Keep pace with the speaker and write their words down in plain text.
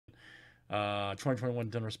2021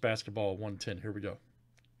 Donruss Basketball 110. Here we go.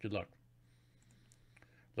 Good luck.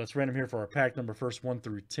 Let's random here for our pack number first 1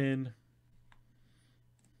 through 10.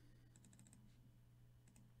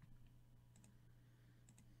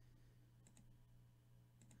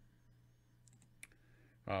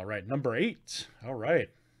 All right, number 8. All right.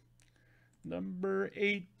 Number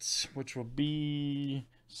 8, which will be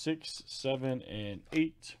 6, 7, and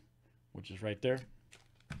 8, which is right there.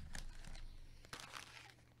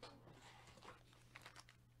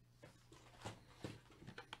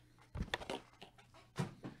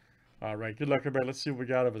 All right, good luck, everybody. Let's see what we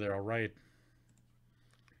got over there. All right.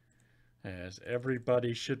 As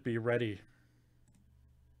everybody should be ready.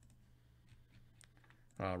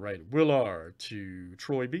 All right, Will R to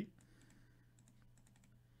Troy B.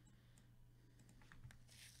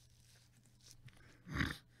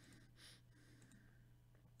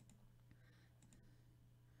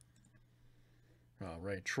 All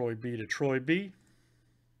right, Troy B to Troy B.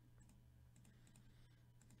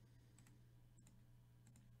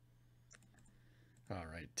 All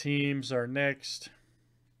right, teams are next.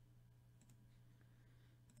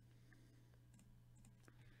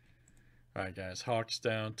 All right, guys, Hawks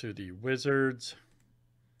down to the Wizards.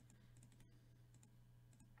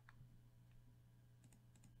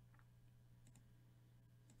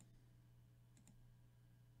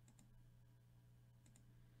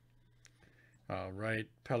 All right,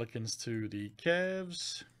 Pelicans to the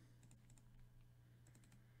Cavs.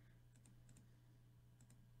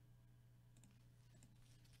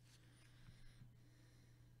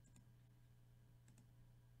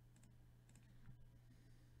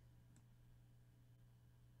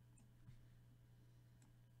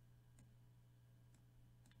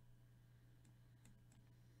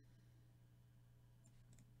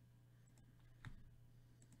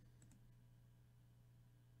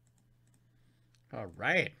 All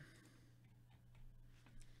right.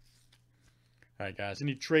 All right, guys.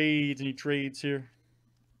 Any trades? Any trades here?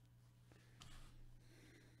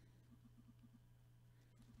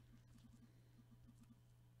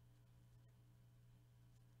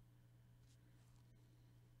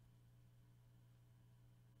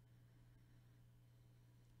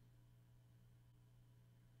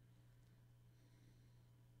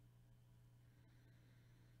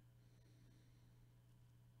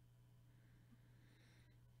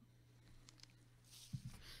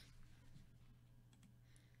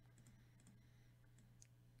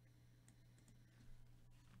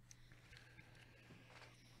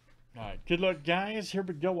 All right. Good luck, guys. Here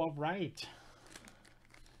we go. All right.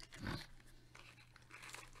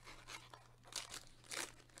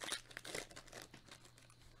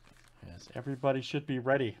 Yes, everybody should be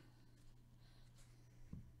ready.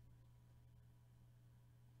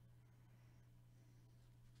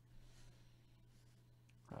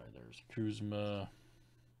 All right, there's Kuzma.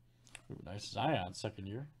 Ooh, nice Zion, second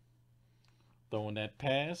year. Throwing that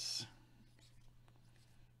pass.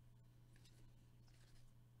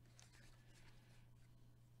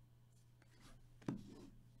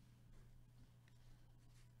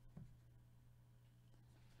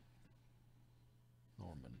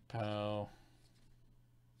 Norman Powell.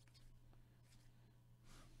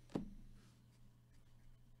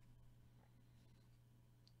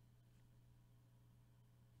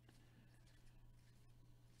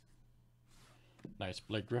 Nice,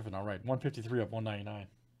 Blake Griffin. All right, 153 of 199.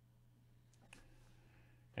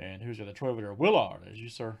 And who's got the Troy over there? Willard, as you,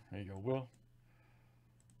 sir. There you go, Will.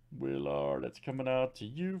 Willard, that's coming out to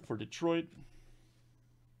you for Detroit.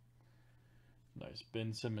 Nice,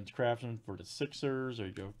 Ben Simmons Craftsman for the Sixers. There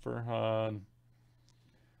you go, Furhan.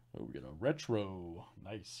 Oh, we got a retro.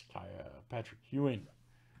 Nice, Patrick Ewing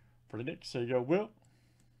for the Knicks. There you go, Will.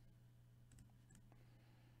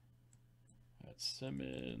 That's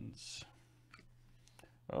Simmons.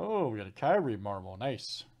 Oh, we got a Kyrie marble.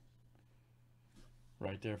 Nice.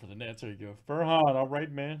 Right there for the Nets. There you go. Furhan. All right,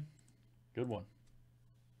 man. Good one.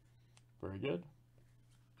 Very good.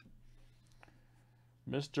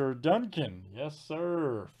 Mr. Duncan. Yes,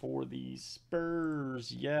 sir. For the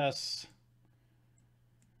Spurs. Yes.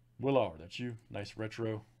 Willard. That's you. Nice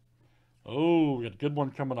retro. Oh, we got a good one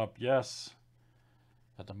coming up. Yes.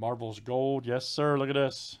 Got the marbles gold. Yes, sir. Look at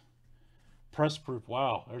this. Press proof.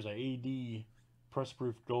 Wow. There's an AD press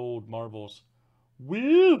proof gold marbles.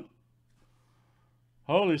 Will.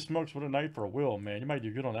 Holy smokes, what a night for a Will, man. You might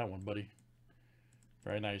do good on that one, buddy.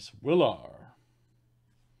 Very nice. Willard.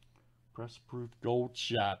 Press proof gold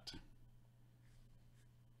shot.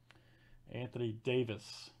 Anthony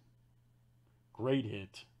Davis. Great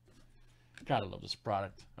hit. Gotta love this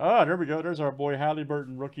product. Ah, there we go. There's our boy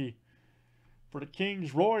Halliburton, rookie for the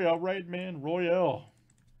Kings. Roy, all right, man. Royale.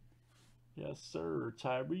 Yes, sir.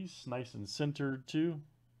 Tyrese, nice and centered too.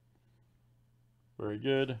 Very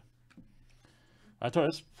good. I thought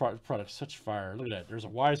this product's such fire. Look at that. There's a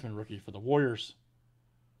Wiseman rookie for the Warriors.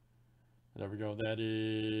 There we go. That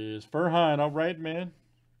is Furhan. All right, man.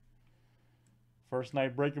 First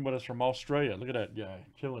night breaking with us from Australia. Look at that guy.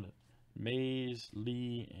 Killing it. Mays,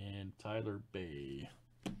 Lee, and Tyler Bay.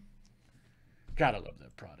 Gotta love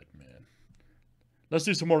that product, man. Let's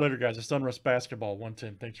do some more later, guys. It's Donruss Basketball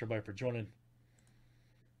 110. Thanks, everybody, for joining.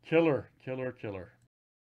 Killer, killer, killer.